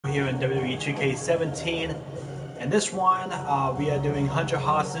here in WWE 2K17. And this one, we are doing Hunter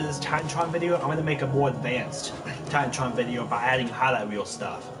Haas's Titantron video. I'm going to make a more advanced Titantron video by adding highlight reel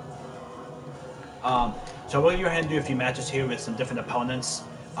stuff. So we're going to go ahead and do a few matches here with some different opponents.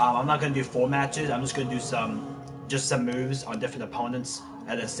 I'm not going to do 4 matches. I'm just going to do some moves on different opponents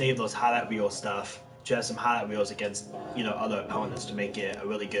and then save those highlight reel stuff to have some highlight reels against, other opponents to make it a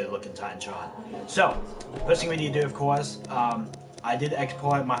really good looking Titantron. So, first thing we need to do, of course, I did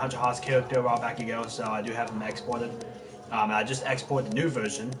export my Hunter Haas character a while back ago, so I do have him exported. I just exported the new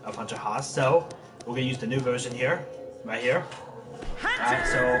version of Hunter Haas, so we're going to use the new version here, right here. Alright,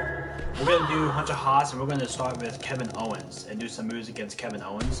 so we're going to do Hunter Haas, and we're going to start with Kevin Owens and do some moves against Kevin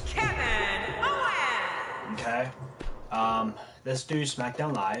Owens. Kevin Owens! Okay. Let's do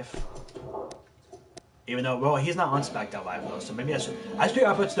SmackDown Live. Even though, well, he's not on SmackDown Live though, so maybe I should do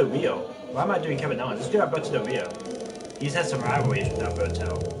Alberto Del Rio. Why am I doing Kevin Owens? Let's do Alberto Del Rio. He's had some rivalries with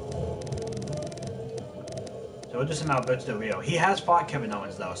Alberto. So we'll do some Alberto Del Rio. He has fought Kevin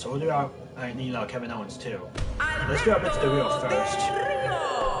Owens though, so we'll do Kevin Owens too. Let's do Alberto Del Rio first.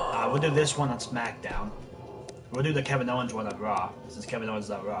 We'll do this one on SmackDown. We'll do the Kevin Owens one on Raw, since Kevin Owens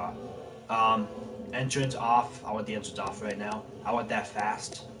is on Raw. Entrance off. I want the entrance off right now. I want that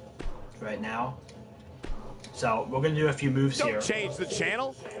fast right now. So we're gonna do a few moves here. Don't change the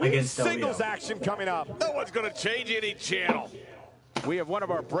channel. Against Del Rio. Singles action coming up. No one's gonna change any channel. We have one of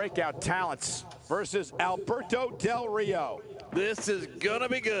our breakout talents versus Alberto Del Rio. This is gonna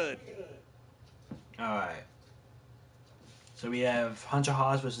be good. All right. So we have Hunter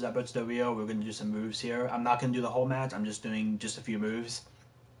Haas versus Alberto Del Rio. We're gonna do some moves here. I'm not gonna do the whole match. I'm just doing just a few moves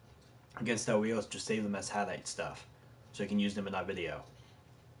against Del Rio. Just save them as highlight stuff, so you can use them in our video.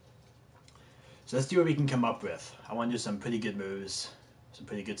 So let's see what we can come up with. I want to do some pretty good moves, some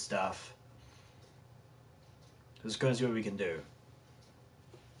pretty good stuff. Let's go and see what we can do.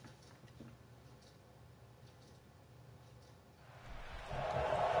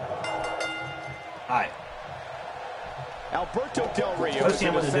 Alright. Alberto Del Rio First is thing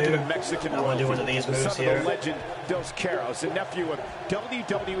a descendant of Mexican I'm going to do one of these moves the son here. of the legend Dos Caros, a nephew of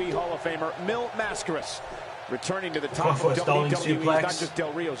WWE Hall of Famer Mil Mascaras. Returning to the top of WWE is not just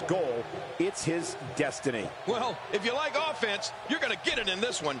Del Rio's goal, it's his destiny. Well, if you like offense, you're going to get it in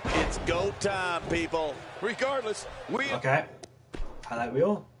this one. It's go time, people. Regardless, Okay. Highlight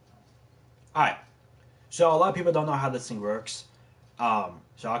reel. Alright. So a lot of people don't know how this thing works.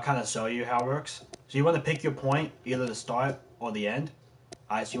 So I'll kind of show you how it works. So you want to pick your point, either the start or the end.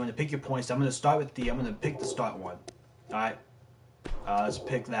 Alright, so you want to pick your points. So I'm going to pick the start one. Alright. Let's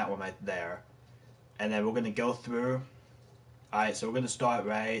pick that one right there. And then we're going to go through. Alright, so we're going to start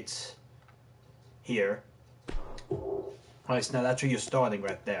right here. Alright, so now that's where you're starting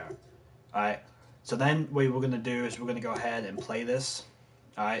right there. Alright, so then what we're going to do is we're going to go ahead and play this.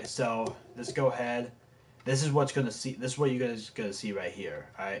 Alright, so let's go ahead. This is what's going to see. This is what you're going to see right here.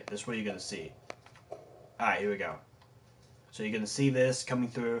 Alright, this is what you're going to see. Alright, here we go. So you're going to see this coming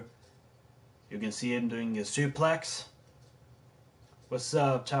through. You can see him doing a suplex. What's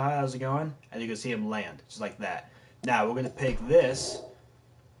up, Ty? How's it going? And you can see him land, just like that. Now, we're going to pick this.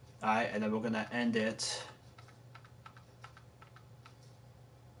 Alright, and then we're going to end it.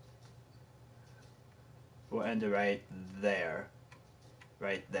 We'll end it right there.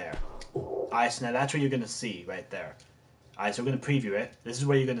 Right there. Alright, so now that's what you're going to see right there. Alright, so we're going to preview it. This is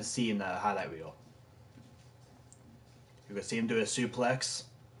what you're going to see in the highlight reel. You're going to see him do a suplex.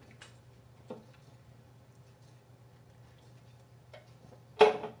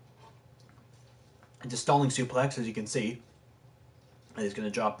 It's a stalling suplex, as you can see. And he's going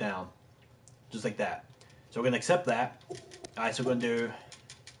to drop down. Just like that. So we're going to accept that. Alright, so we're going to do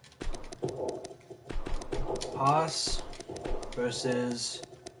Haas versus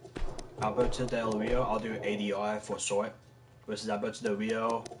Alberto Del Rio. I'll do ADR for short. Versus Alberto Del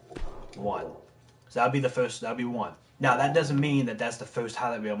Rio 1. So that'll be the first, that'll be 1. Now that doesn't mean that that's the first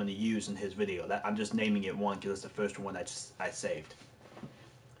highlight reel I'm going to use in his video. I'm just naming it 1 because it's the first one I saved.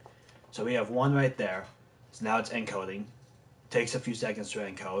 So we have 1 right there. So now it's encoding. Takes a few seconds to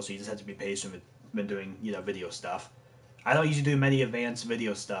encode, so you just have to be patient with when doing, video stuff. I don't usually do many advanced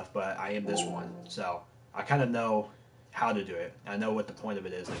video stuff, but I am this one. So I kind of know how to do it. I know what the point of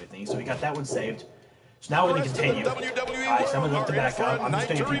it is and everything. So we got that one saved. So now we're going to continue. Alright, so I'm going to lift it back up. I'm just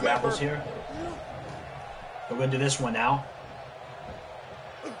doing a few grapples here. We're going to do this one now.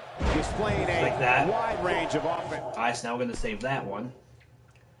 Displaying a like that. wide range of offense. Alright, so now we're going to save that one.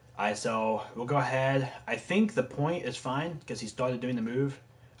 Alright, so we'll go ahead. I think the point is fine because he started doing the move.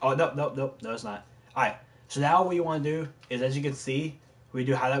 Oh, no, it's not. Alright, so now what you want to do is, as you can see, we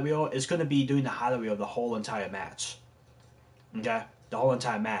do highlight reel. It's going to be doing the highlight reel of the whole entire match. Okay? the whole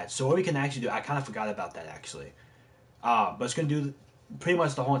entire match. So what we can actually do, I kind of forgot about that actually. But it's going to do pretty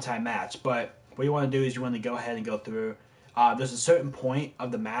much the whole entire match. But what you want to do is you want to go ahead and go through. There's a certain point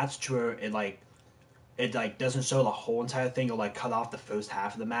of the match to where it doesn't show the whole entire thing. It'll like cut off the first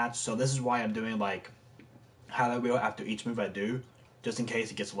half of the match. So this is why I'm doing like highlight reel after each move I do, just in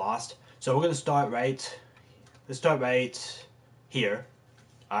case it gets lost. So we're going to start right. Let's start right here.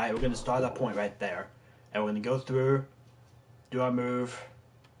 Alright, we're going to start that point right there. And we're going to go through, do our move,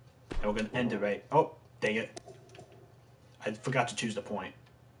 and we're going to end it right. Oh, dang it. I forgot to choose the point.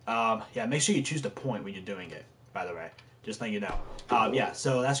 Yeah, make sure you choose the point when you're doing it, by the way. Just letting you know. Yeah,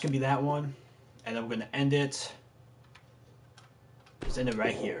 so that's going to be that one. And then we're going to end it. Just end it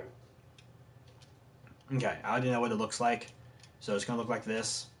right here. Okay, I already know what it looks like. So it's going to look like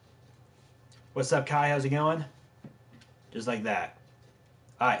this. What's up, Kai? How's it going? Just like that.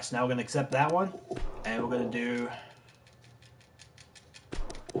 Alright, so now we're going to accept that one. And we're going to do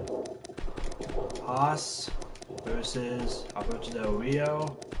Haas versus Alberto Del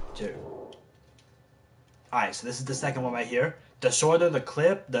Rio 2. Alright, so this is the second one right here. The shorter the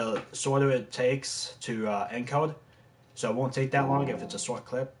clip, the shorter it takes to encode. So it won't take that long if it's a short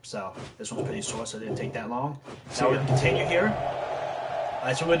clip. So this one's pretty short, so it didn't take that long. Now we're going to continue here.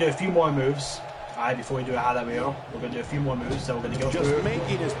 Alright, so we're going to do a few more moves. Alright, before we do a highlight reel, we're going to do a few more moves. So we're going to go through.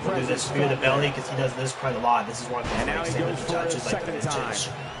 We'll do this spear the belly because he does this quite a lot. This is one of his like signature touches, like the vintage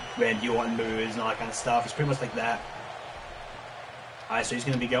Randy Orton moves and all that kind of stuff. It's pretty much like that. Alright, so he's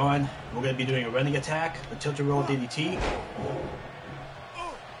going to be going. We're going to be doing a running attack, a tilt-a roll DDT.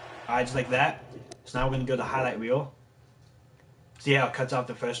 Alright, just like that. So now we're going to go to highlight reel. See how it cuts off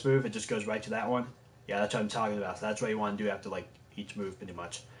the first move? It just goes right to that one. Yeah, that's what I'm talking about. So that's what you want to do after like each move, pretty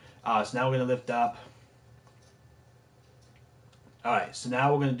much. So now we're going to lift up. Alright, so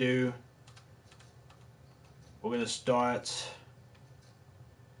now we're going to do... We're going to start...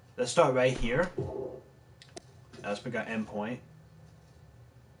 Let's start right here. Let's pick our endpoint.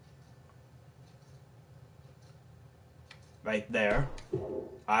 Right there.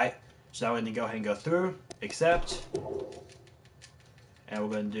 Alright, so now we're going to go ahead and go through. Accept. And we're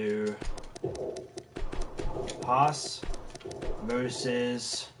going to do Haas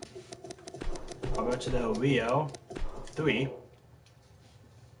versus Alberto Del Rio 3.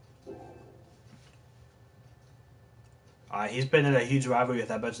 He's been in a huge rivalry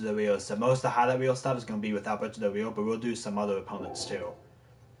with Alberto Del Rio, so most of the highlight reel stuff is going to be with Alberto Del Rio, but we'll do some other opponents too.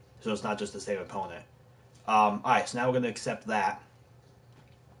 So it's not just the same opponent. Alright, so now we're going to accept that.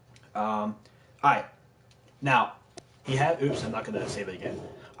 Alright, now, he had, oops, I'm not going to save it again.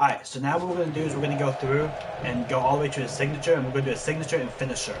 Alright, so now what we're going to do is we're going to go through and go all the way to his signature, and we're going to do a signature and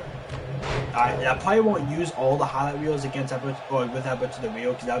finisher. Alright, I probably won't use all the highlight reels against Alberto, or with Alberto Del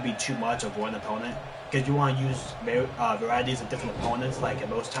Rio, because that would be too much of one opponent. Because you want to use varieties of different opponents, like in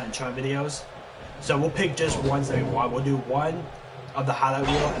most Titantron videos. So we'll pick just ones that we want. We'll do one of the highlight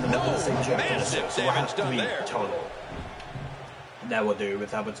reel, and then we'll do the signature and finisher. So we'll have 3 total. That we'll do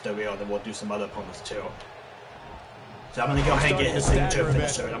with Alberto Del Rio, and then we'll do some other opponents too. So I'm going to go ahead and get his signature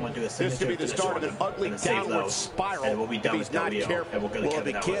finisher, and I'm going to do a signature and finisher on him, and then save those, and we'll be done with Del Rio, and we'll go to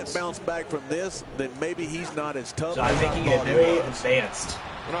Kevin Owens. If he can't bounce back from this, then maybe he's not as tough. So I'm making a very advanced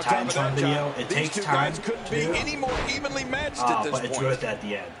Titantron video. It takes time to do, any more evenly matched but it's worth it at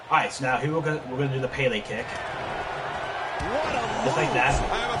the end. Alright, so now here we're going to do the Pele kick. Just like that.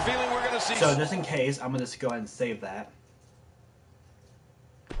 I have a feeling we're going to see. So just in case, I'm going to just go ahead and save that.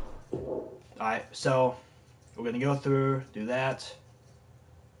 Alright, so we're going to go through, do that.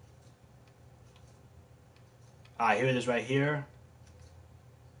 Alright, here it is right here.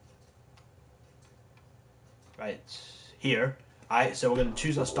 Right here. Alright, so we're going to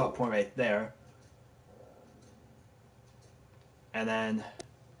choose our start point right there. And then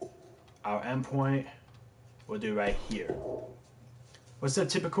our end point we'll do right here. What's up,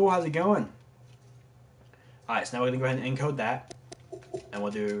 Typical? How's it going? Alright, so now we're going to go ahead and encode that. And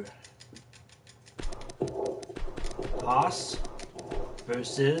we'll do Haas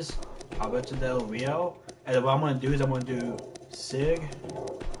versus Alberto Del Rio. And then what I'm going to do is I'm going to do Sig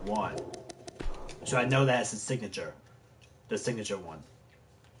 1. So I know that's his signature. The signature one.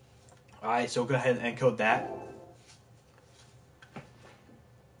 Alright, so we'll go ahead and encode that.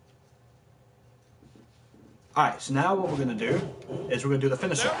 Alright, so now what we're going to do is we're going to do the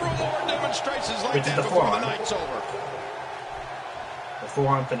finisher. Which is the forearm. The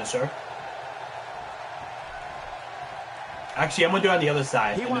forearm finisher. Actually, I'm going to do it on the other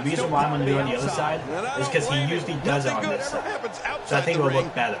side. And the reason why I'm going to do it on the other side is because he usually does it on this side. So I think it will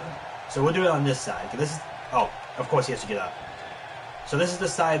look better. So we'll do it on this side. This is, oh, of course he has to get up. So this is the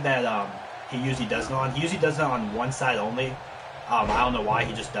side that he usually does it on. He usually does it on one side only. I don't know why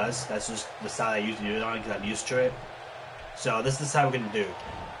he just does. That's just the side I usually do it on because I'm used to it. So this is the side we're going to do.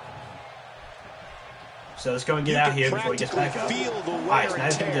 So let's go and get out here before he gets back up. Alright, so now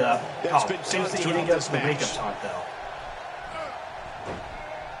he's going to get up. Oh, seriously, he didn't get up for the wake-up taunt, though.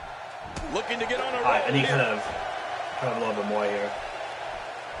 Looking to get on a roll. Alright, and he could have a little bit more here.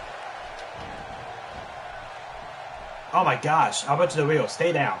 Oh my gosh, how about the wheel?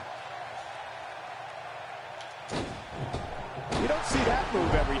 Stay down. You don't see that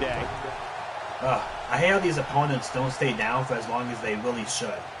move every day. I hate how these opponents don't stay down for as long as they really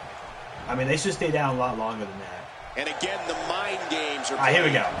should. I mean, they should stay down a lot longer than that. And again, the mind games are Alright, here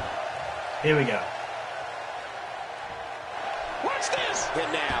we go. Here we go. Watch this!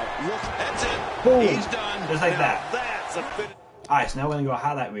 And now, look, that's it. Boom. He's done. Just like that. That's a fit. Alright, so now we're going to go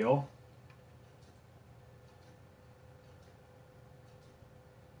highlight reel.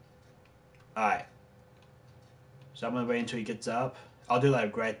 Alright. So I'm going to wait until he gets up. I'll do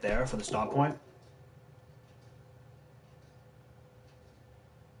like right there for the start point.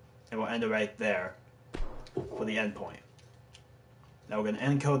 And we'll end it right there for the end point. Now we're going to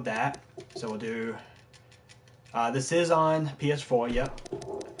encode that. So we'll do... this is on PS4, yep.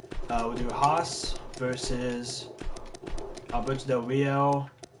 We'll do Haas versus Alberto Del Rio.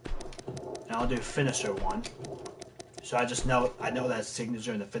 And I'll do finisher 1. So I know that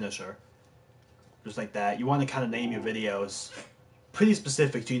signature and the finisher. Just like that. You want to kind of name your videos pretty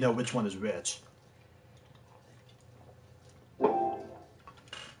specific so you know which one is which.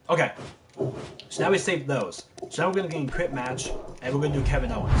 Okay. So now we saved those. So now we're going to get a crit match and we're going to do Kevin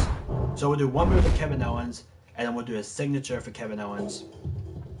Owens. So we'll do one move for Kevin Owens and then we'll do a signature for Kevin Owens.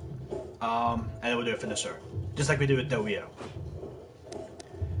 And then we'll do a finisher. Just like we did with Del Rio.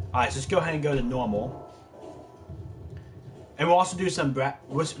 Alright, so let's go ahead and go to normal. And we'll also do some,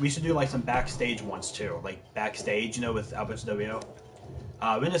 we should do like some backstage ones too. Like backstage, you know, with Alberto Del Rio.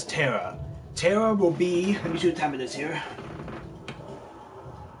 When is Tara? Tara will be, let me see what time it is here.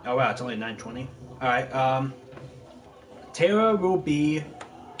 Oh wow, it's only 9:20. Alright, Tara will be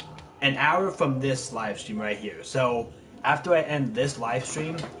an hour from this live stream right here. So after I end this live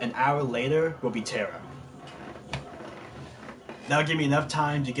stream, an hour later will be Tara. That'll give me enough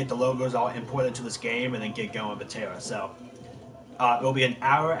time to get the logos all imported to this game and then get going with Tara. So it will be an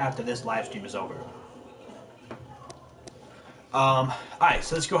hour after this live stream is over. Alright,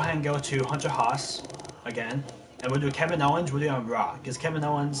 so let's go ahead and go to Hunter Haas again. And we'll do Kevin Owens, we'll do it on Raw. Because Kevin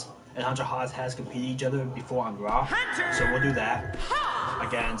Owens and Hunter Haas has competed each other before on Raw. So we'll do that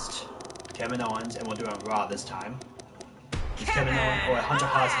against Kevin Owens and we'll do it on Raw this time. Because Kevin Owens, or Hunter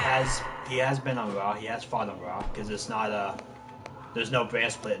Haas has been on Raw, he has fought on Raw. Because it's not there's no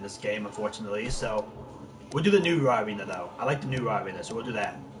brand split in this game, unfortunately. So we'll do the new Raw arena though. I like the new Raw arena, so we'll do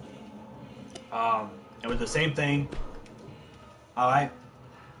that. And we'll do the same thing. Alright.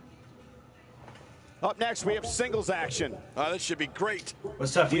 Up next, we have singles action. This should be great.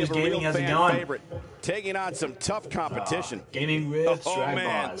 What's up, Fuse Gaming? How's it going? Favorite, taking on some tough competition. Gaming with Drag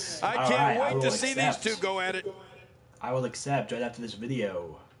man. Boss. I can't wait to see these two go at it. I will accept right after this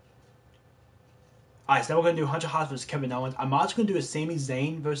video. Alright, so now we're going to do Hunter Haas versus Kevin Owens. I'm also going to do a Sami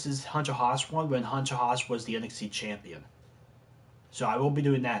Zayn versus Hunter Haas one when Hunter Haas was the NXT champion. So I will be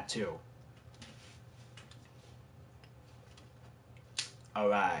doing that too.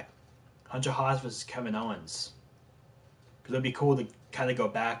 Alright. Hunter Haas versus Kevin Owens. Because it would be cool to kind of go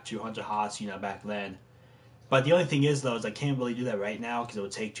back to Hunter Haas, you know, back then. But the only thing is, though, is I can't really do that right now because it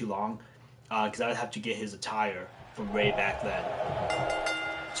would take too long. Because I would have to get his attire from way back then.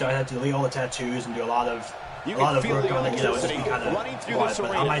 So I'd have to delete all the tattoos and do a lot of work on it, you know, just be kind of quiet.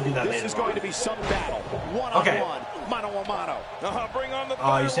 But I might do that later on. This is going to be some battle. One-on-one, mano-a-mano. Bring on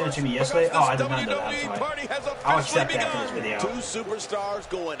the you sent it to me yesterday? Oh, I did not know that. I'm sorry. I'll accept that for this video. Two superstars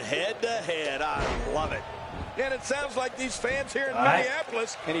going head to head. I love it. And it sounds like these fans here in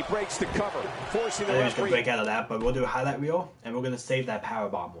Minneapolis. And he breaks the cover, forcing the I think he's going to referee. break out of that, but we'll do a highlight reel, and we're going to save that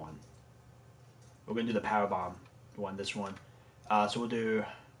powerbomb one. We're going to do the powerbomb one, this one. So we'll do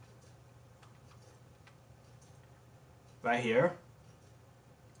right here.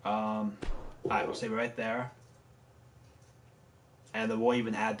 Alright, we'll save it right there. And then we'll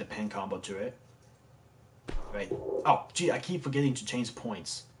even add the pin combo to it. Right. Oh, gee, I keep forgetting to change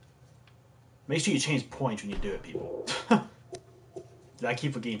points. Make sure you change points when you do it, people. I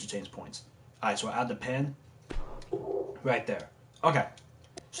keep forgetting to change points. Alright, so I'll add the pin right there. Okay.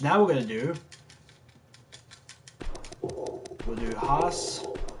 So now we're going to do... We'll do Haas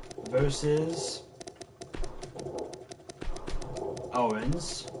versus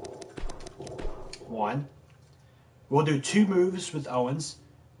Owens. 1. We'll do 2 moves with Owens.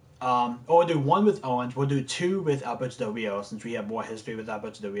 we'll do 1 with Owens. We'll do 2 with Alberto Del Rio since we have more history with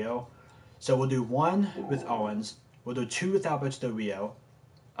Alberto Del Rio. So we'll do 1 with Owens. We'll do 2 with Alberto Del Rio.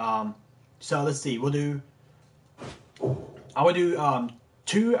 So let's see. I will do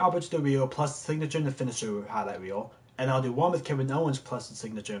 2 Alberto Del Rio plus the signature and the finisher highlight reel. And I'll do 1 with Kevin Owens plus the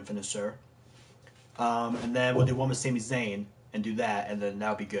signature and finisher. And then we'll do 1 with Sami Zayn and do that, and then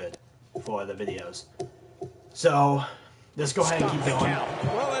that'll be good for the videos. So let's go ahead and keep going.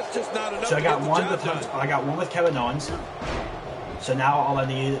 Well, that's just not enough. So I got 1 with Kevin Owens. So now all I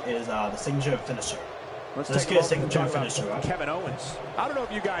need is the signature and finisher. Let's get a signature and finisher. Kevin Owens. I don't know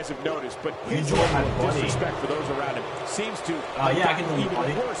if you guys have noticed, but his disrespect for those around him seems to I can do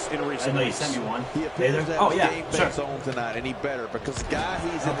even worse in recent I know you weeks. sent me one. He appears to have game sure. face on tonight, and he better, because the guy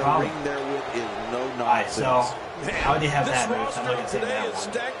he's in the problem. ring there with is no Alright, nonsense. so I already have that move, so I'm not going to take that is one.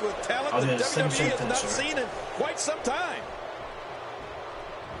 stacked with talent I'll do that the signature WWE has not finisher. seen in quite some time.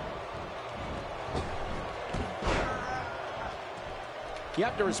 You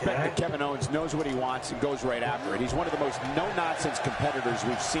have to respect that Kevin Owens knows what he wants and goes right after it. He's one of the most no-nonsense competitors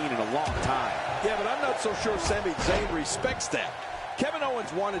we've seen in a long time. Yeah, but I'm not so sure Sami Zayn respects that. Kevin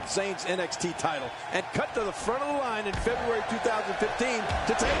Owens wanted Zayn's NXT title and cut to the front of the line in February 2015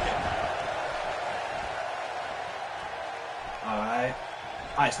 to take it. Alright,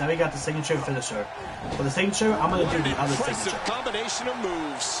 so now we got the signature finisher. For the signature, I'm going to do the other Impressive signature. combination of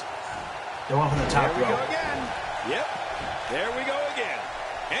moves. The one from the top There we go row. again. Yep. There we go again.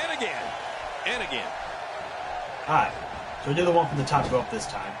 And again. And again. Alright, so we'll do the one from the top rope this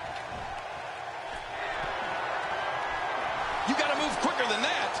time. You got to move quicker than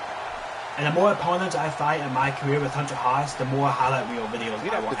that. And the more opponents I fight in my career with Hunter Haas, the more highlight reel videos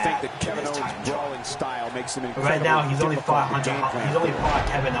You'd I have will to think add that to Kevin this Owens' time. brawling style makes him But incredibly right now, he's only fought difficult to game plan. He's only fought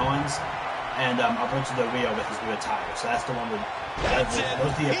Kevin Owens and Alberto Del Rio with his rear tire. So that's the one with That's it.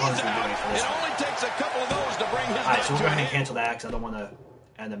 those are the opponents He's we're out. doing for this It one. only takes a couple of those to bring his Alright, match so we'll to go an ahead and end. cancel that because I don't want to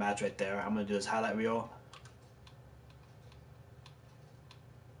end the match right there. I'm going to do this highlight reel.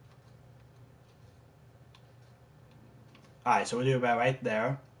 Alright, so we'll do about right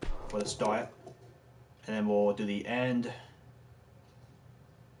there for the start. And then we'll do the end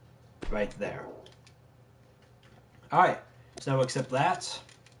right there. Alright, so now we'll accept that.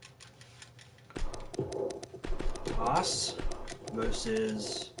 Haas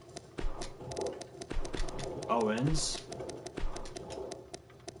versus Owens.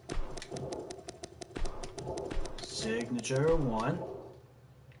 Signature 1.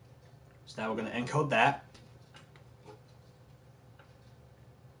 So now we're going to encode that.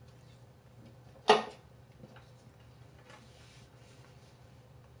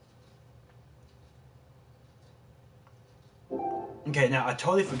 Okay, now I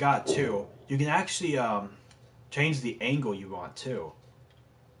totally forgot too. You can actually change the angle you want too.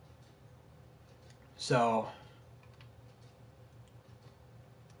 So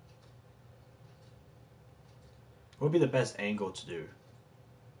what would be the best angle to do?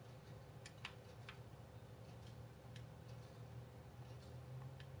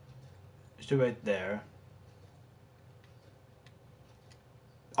 Just do it right there.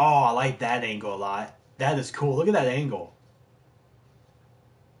 Oh, I like that angle a lot. That is cool. Look at that angle.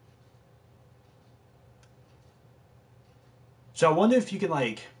 So I wonder if you can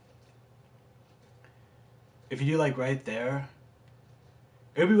like, if you do like right there,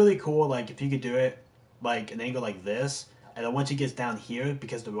 it would be really cool like if you could do it like an angle like this, and then once it gets down here,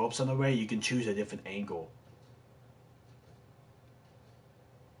 because the rope's on the way, you can choose a different angle.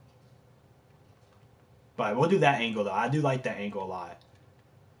 But we'll do that angle though. I do like that angle a lot.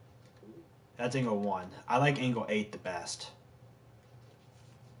 That's angle 1. I like angle 8 the best.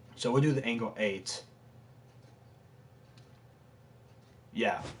 So we'll do the angle 8.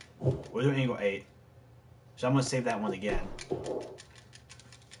 Yeah, we'll do angle 8. So I'm going to save that one again.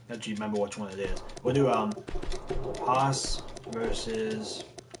 Let you remember which one it is. We'll do Haas versus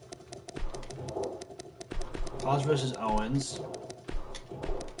Owens.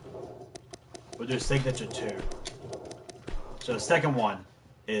 We'll do signature 2. So the second one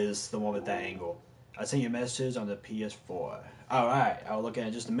is the one with that angle. I sent you messages on the PS4. Alright, I'll look at it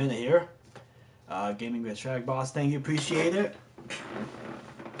in just a minute here. Gaming with Track Boss, thank you, appreciate it.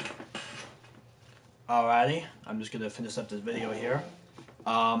 Alrighty, I'm just gonna finish up this video here.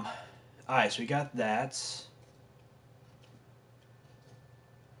 Alright, so we got that.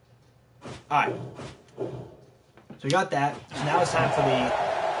 Alright. So we got that. So now it's time for the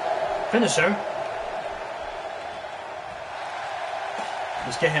finisher.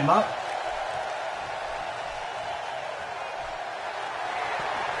 Let's get him up.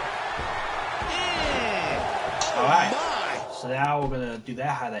 Alright. So now we're gonna do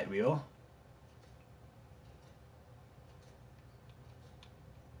that highlight reel.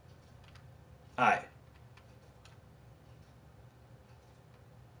 Alright.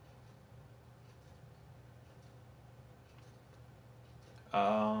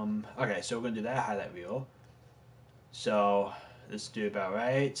 Okay, so we're gonna do that highlight reel. So let's do about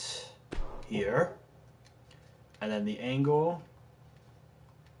right here. And then the angle.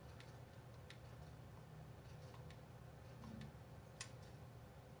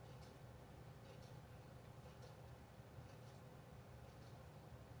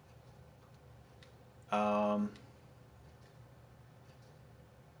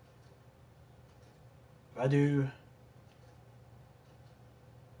 If I do,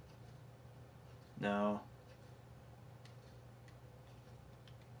 no,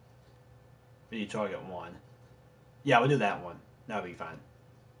 we need target 1. Yeah, we'll do that one. That'll be fine.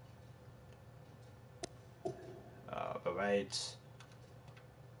 But right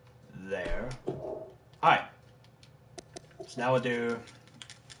there. Alright. So now we'll do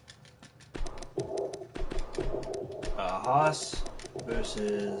Haas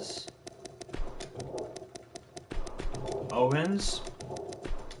versus Owens.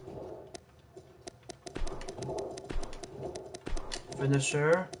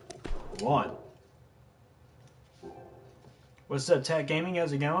 Finisher 1. What's up, Tech Gaming?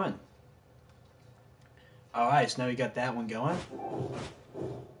 How's it going? Alright, so now we got that one going.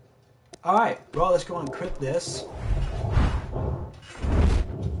 Alright, well, let's go and quit this.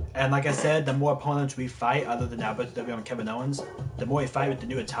 And like I said, the more opponents we fight, other than Albert W and Kevin Owens, the more we fight with the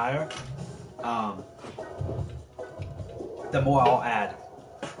new attire, the more I'll add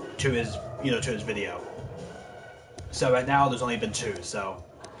to his, to his video. So right now, there's only been 2. So,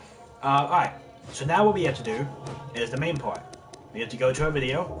 alright. So now what we have to do is the main part. We have to go to our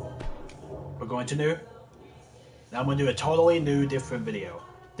video. We're going to new. Now I'm going to do a totally new, different video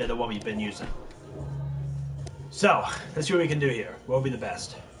than the one we've been using. So, let's see what we can do here. What will be the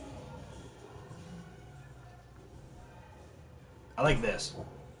best? I like this.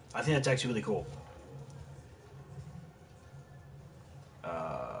 I think that's actually really cool.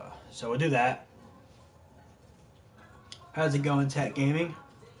 So we'll do that. How's it going, Tech Gaming?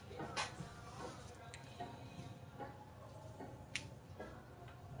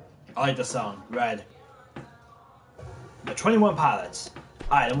 I like the song, Red. The 21 Pilots.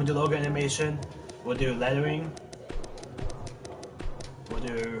 Alright, then we'll do logo animation. We'll do lettering. We'll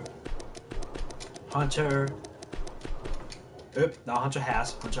do Hunter. Oop, not Hunter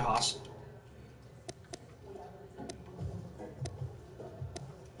Haas. Hunter Haas.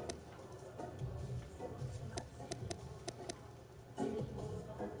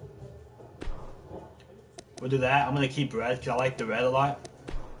 We'll do that. I'm going to keep red because I like the red a lot.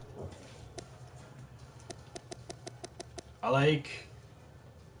 I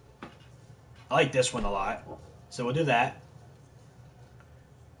like this one a lot. So we'll do that.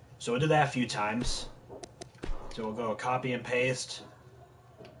 So we'll do that a few times. So we'll go copy and paste.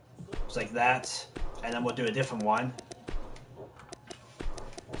 Just like that. And then we'll do a different one.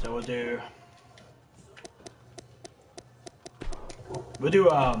 So we'll do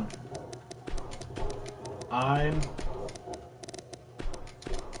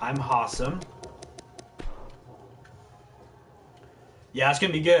I'm awesome. Yeah, it's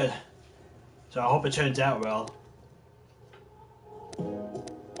gonna be good. So I hope it turns out well.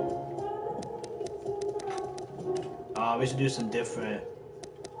 We should do some different.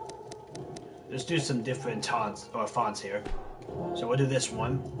 Let's do some different taunts or fonts here. So we'll do this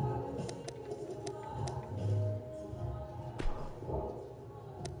one.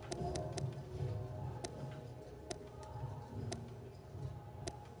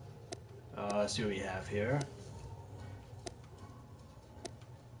 Let's see what we have here.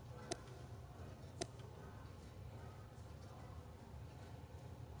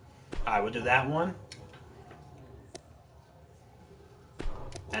 Alright, we'll do that one.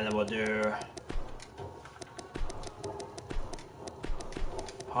 And then we'll do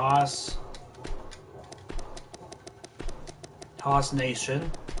Haas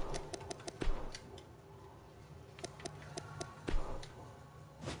Nation.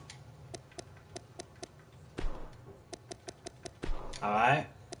 Alright.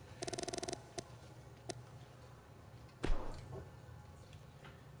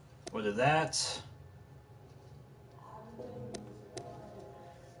 We'll do that.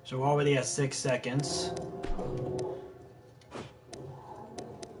 So we're already at 6 seconds.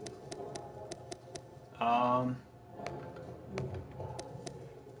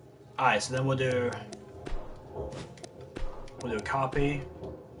 Alright, so then we'll do copy.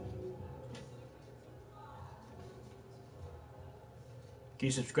 Can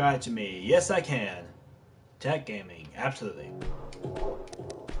you subscribe to me? Yes, I can. Tech Gaming, absolutely.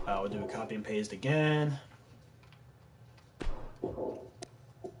 We'll do a copy and paste again.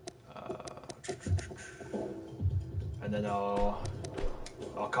 And then I'll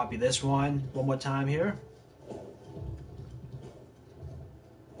copy this one more time here.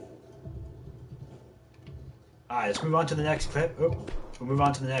 Alright, let's move on to the next clip. We'll move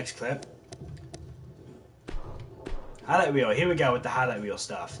on to the next clip. Highlight reel. Here we go with the highlight reel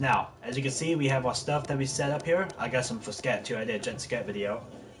stuff. Now, as you can see, we have our stuff that we set up here. I got some for scat too. I did a jet scat video.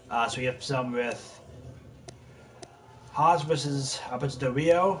 So we have some with Haas versus Alberto Del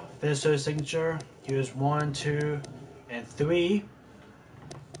Rio. Finisher signature. Here's 1, 2, and 3.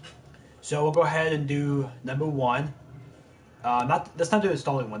 So we'll go ahead and do number 1. Let's not do the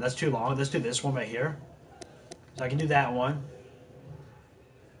stalling one. That's too long. Let's do this one right here. So I can do that one.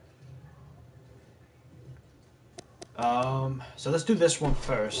 So let's do this one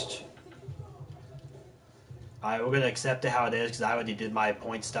first. Alright, we're going to accept it how it is because I already did my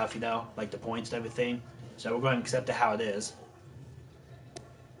point stuff, you know, like the points and everything. So we're going to accept it how it is.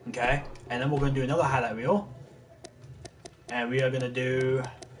 Okay, and then we're going to do another highlight reel. And we are going to do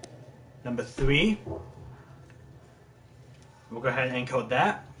number 3. We'll go ahead and encode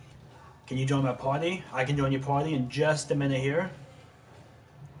that. Can you join my party? I can join your party in just a minute here.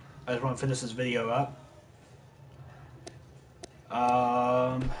 I just want to finish this video up.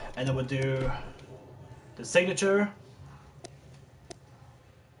 And then we'll do the signature.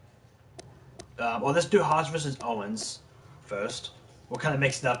 Well, let's do Haas versus Owens first. We'll kind of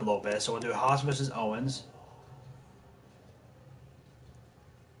mix it up a little bit. So we'll do Haas versus Owens.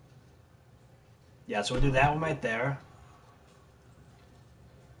 Yeah, so we'll do that one right there.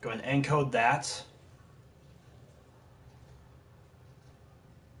 Go ahead and encode that.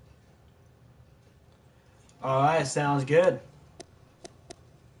 Alright, sounds good.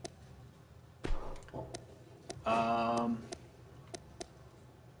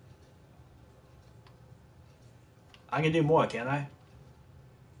 I can do more, can't I?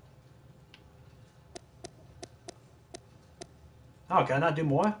 Oh, can I not do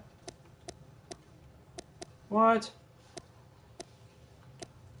more? What?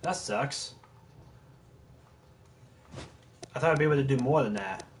 That sucks. I thought I'd be able to do more than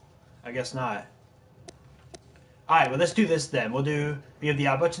that. I guess not. Alright, well let's do this then. We have the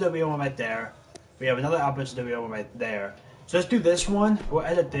Alberto Del Rio one right there. We have another Alberto Del Rio one right there. So let's do this one. We'll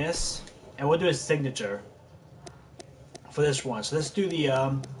edit this. And we'll do a signature for this one. So let's do the,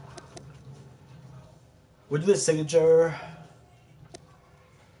 we'll do the signature.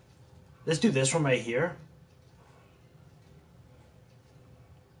 Let's do this one right here.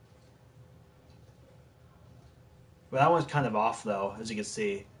 Well, that one's kind of off though, as you can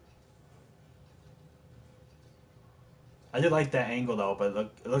see. I do like that angle though, but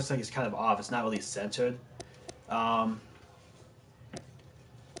it looks like it's kind of off. It's not really centered.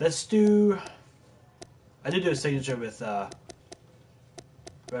 Let's do... I did do a signature with,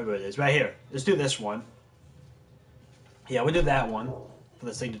 wherever it is, right here. Let's do this one. Yeah, we'll do that one for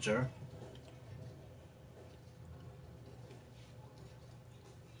the signature.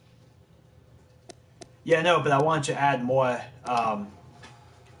 Yeah, no, but I want you to add more,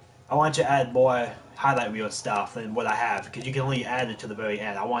 highlight reel stuff than what I have, because you can only add it to the very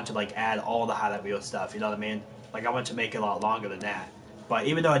end. I want to, like, add all the highlight reel stuff, you know what I mean? Like, I want to make it a lot longer than that. But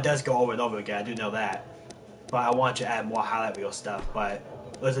even though it does go over and over again, I do know that. But I want to add more highlight reel stuff, but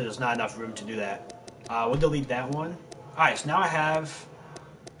listen, there's not enough room to do that. We'll delete that one. Alright, so now I have...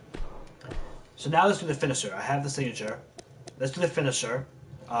 So now let's do the finisher. I have the signature. Let's do the finisher.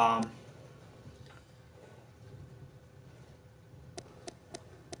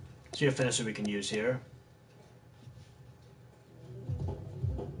 See a finisher we can use here.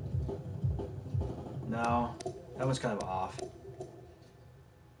 No, that one's kind of off.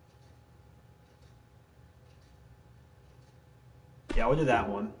 Yeah, we'll do that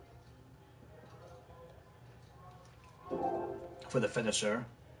one for the finisher.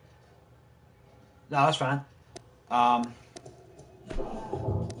 No, that's fine.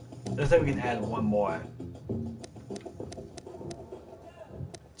 Looks like we can add one more.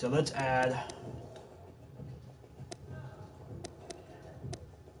 So let's add...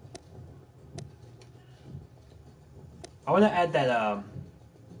 I want to add that,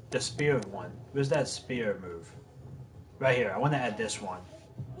 the spear one. Where's that spear move? Right here. I want to add this one.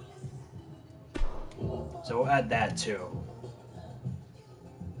 So we'll add that too.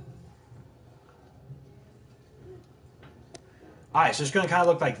 Alright, so it's going to kind of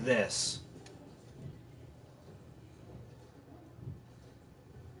look like this.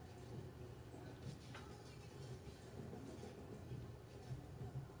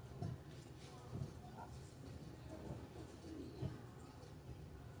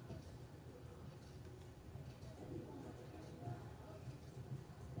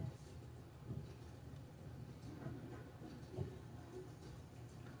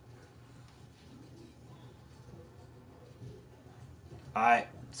 Alright,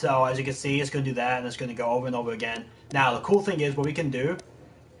 so as you can see, it's going to do that, and it's going to go over and over again. Now, the cool thing is, what we can do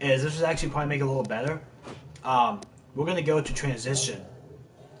is, this is actually probably make it a little better. We're going to go to transition.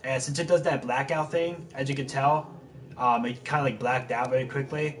 And since it does that blackout thing, as you can tell, it kind of like blacked out very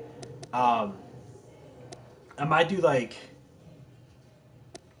quickly. I might do like...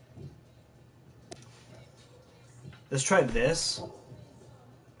 Let's try this.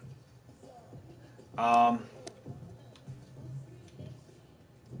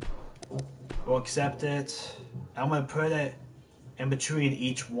 We'll accept it. I'm going to put it in between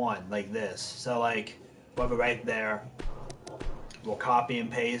each one, like this. So like, we'll have it right there. We'll copy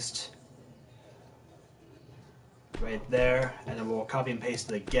and paste. Right there. And then we'll copy and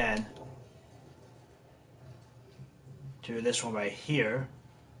paste it again. To this one right here.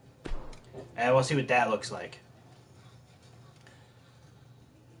 And we'll see what that looks like.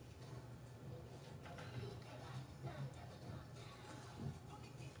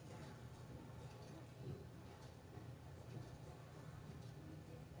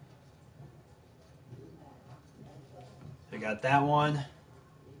 We got that one.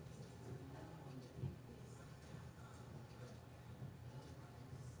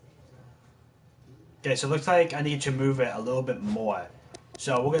 Okay, so it looks like I need to move it a little bit more.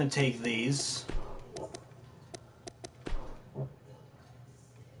 So we're going to take these.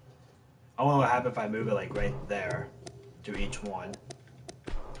 I wonder what happens if I move it like right there to each one.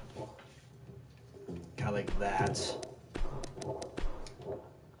 Kind of like that.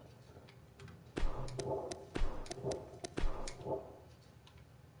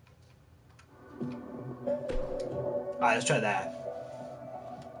 Alright, let's try that.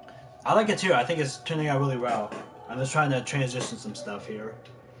 I like it too. I think it's turning out really well. I'm just trying to transition some stuff here.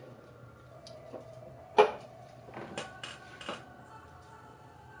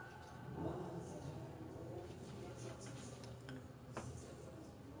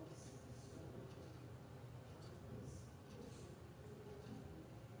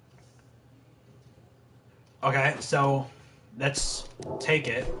 Okay, so let's take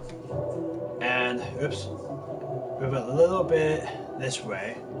it and, oops, move it a little bit this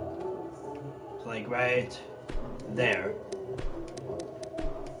way. So like right there.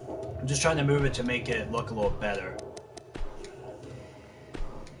 I'm just trying to move it to make it look a little better.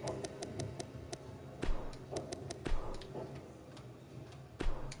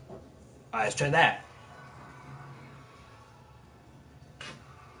 Alright, let's try that.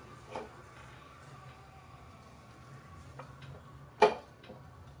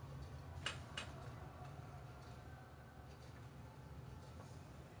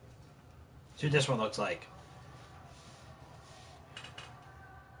 See what this one looks like.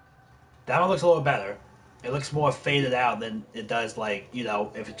 That one looks a little better. It looks more faded out than it does, like, you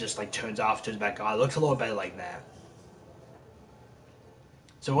know, if it just like turns off, turns back on. It looks a little better like that.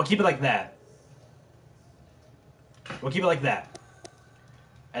 So we'll keep it like that. We'll keep it like that.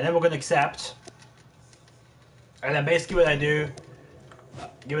 And then we're going to accept. And then basically what I do,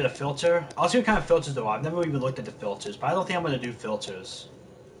 give it a filter. I'll see what kind of filters there are. I've never even looked at the filters, but I don't think I'm going to do filters.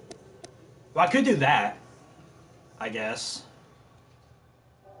 Well, I could do that, I guess.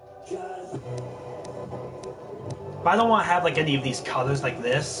 But I don't want to have like any of these colors like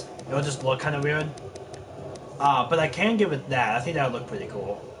this. It'll just look kind of weird. But I can give it that. I think that would look pretty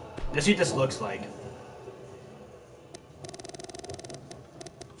cool. Let's see what this looks like.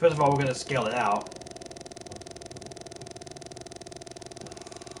 First of all, we're going to scale it out.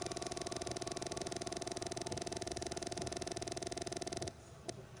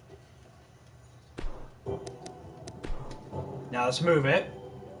 Now let's move it.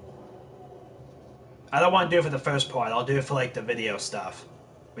 I don't want to do it for the first part. I'll do it for like the video stuff.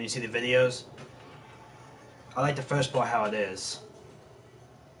 When you see the videos. I like the first part how it is.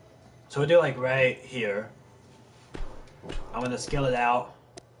 So we'll do it like right here. I'm going to scale it out.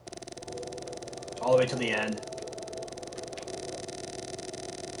 All the way to the end.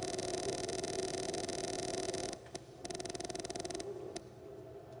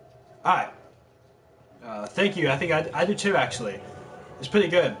 Alright. Thank you. I think I do too, actually. It's pretty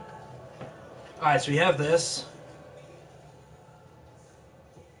good. Alright, so we have this.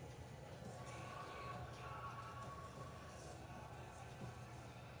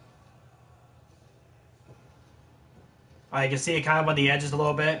 Alright, you can see it kind of on the edges a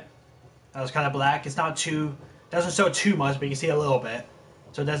little bit. That was kind of black. It's not too, doesn't show too much, but you can see a little bit.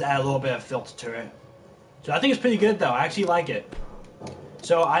 So it does add a little bit of filter to it. So I think it's pretty good though. I actually like it.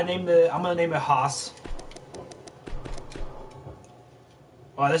 So I'm gonna name it Haas.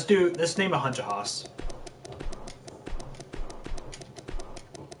 Alright, let's name it Hunter Haas.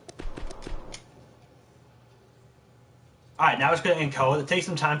 Alright, now it's going to encode. It takes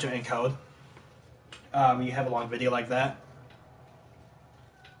some time to encode when you have a long video like that.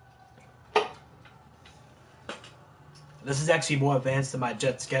 This is actually more advanced than my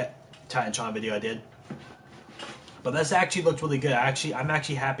Jet Ski Titantron video I did. But this actually looks really good. I'm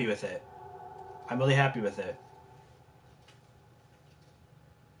actually happy with it. I'm really happy with it.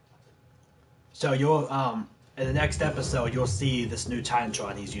 So you'll in the next episode you'll see this new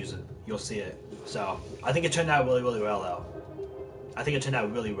Titantron he's using. You'll see it. So I think it turned out really, really well though. I think it turned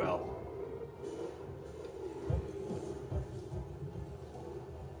out really well.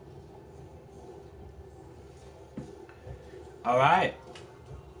 Alright.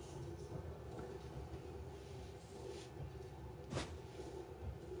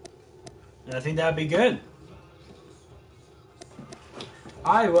 And I think that'd be good.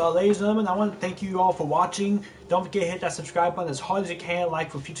 Alright, well, ladies and gentlemen, I want to thank you all for watching. Don't forget to hit that subscribe button as hard as you can,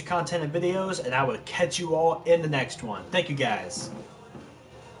 like for future content and videos, and I will catch you all in the next one. Thank you, guys.